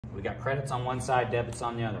We got credits on one side, debits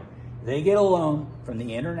on the other. They get a loan from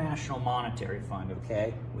the International Monetary Fund,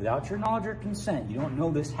 okay? Without your knowledge or consent, you don't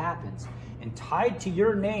know this happens. And tied to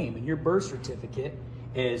your name and your birth certificate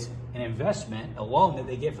is an investment, a loan that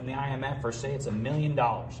they get from the IMF for, say it's $1 million,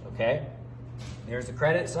 okay? There's the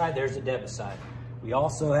credit side, there's the debit side. We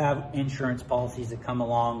also have insurance policies that come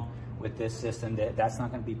along with this system. That's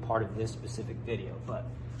not going to be part of this specific video, but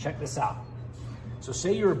check this out. So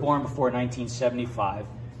say you were born before 1975,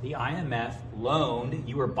 the IMF loaned,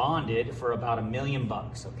 you were bonded for about $1 million,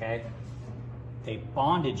 okay? They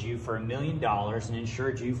bonded you for $1 million and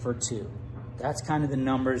insured you for $2 million. That's kind of the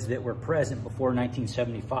numbers that were present before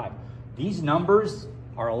 1975. These numbers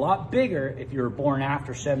are a lot bigger if you were born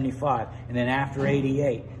after 75 and then after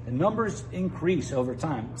 88. The numbers increase over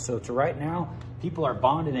time. So to right now, people are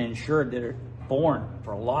bonded and insured that are born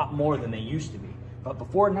for a lot more than they used to be. But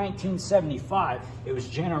before 1975, it was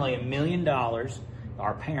generally $1 million.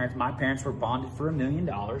 My parents were bonded for $1 million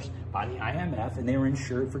by the IMF, and they were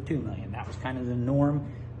insured for $2 million. That was kind of the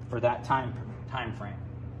norm for that time frame.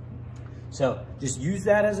 So just use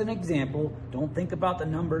that as an example. Don't think about the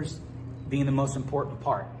numbers being the most important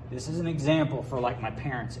part. This is an example for like my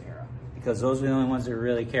parents' era, because those are the only ones that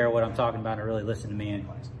really care what I'm talking about and really listen to me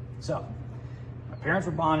anyways. So my parents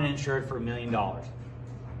were bonded and insured for $1 million.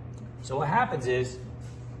 So what happens is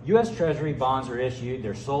U.S. Treasury bonds are issued,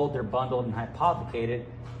 they're sold, they're bundled and hypothecated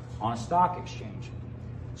on a stock exchange.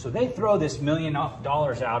 So they throw this $1 million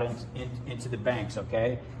out into the banks,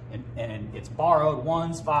 okay? And it's borrowed,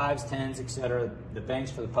 ones, fives, tens, etc. The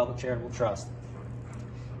banks for the public charitable trust.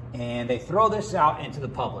 And they throw this out into the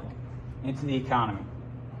public, into the economy.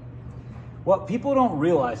 What people don't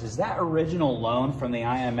realize is that original loan from the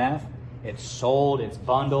IMF, it's sold, it's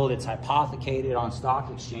bundled, it's hypothecated on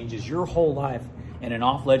stock exchanges your whole life in an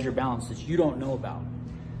off-ledger balance that you don't know about.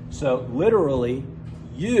 So literally,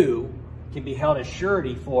 you can be held as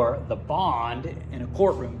surety for the bond in a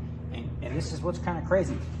courtroom. And this is what's kind of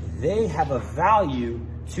crazy. They have a value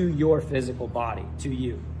to your physical body, to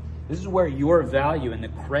you. This is where your value and the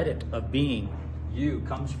credit of being you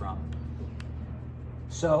comes from.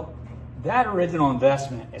 So that original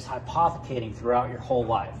investment is hypothecating throughout your whole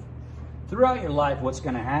life. Throughout your life, what's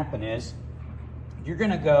going to happen is you're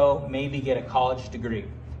going to go maybe get a college degree.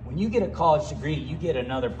 When you get a college degree, you get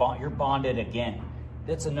another bond. You're bonded again.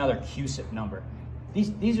 That's another CUSIP number.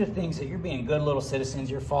 These are things that you're being good little citizens.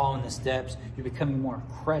 You're following the steps. You're becoming more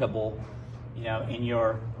credible, in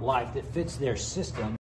your life that fits their system.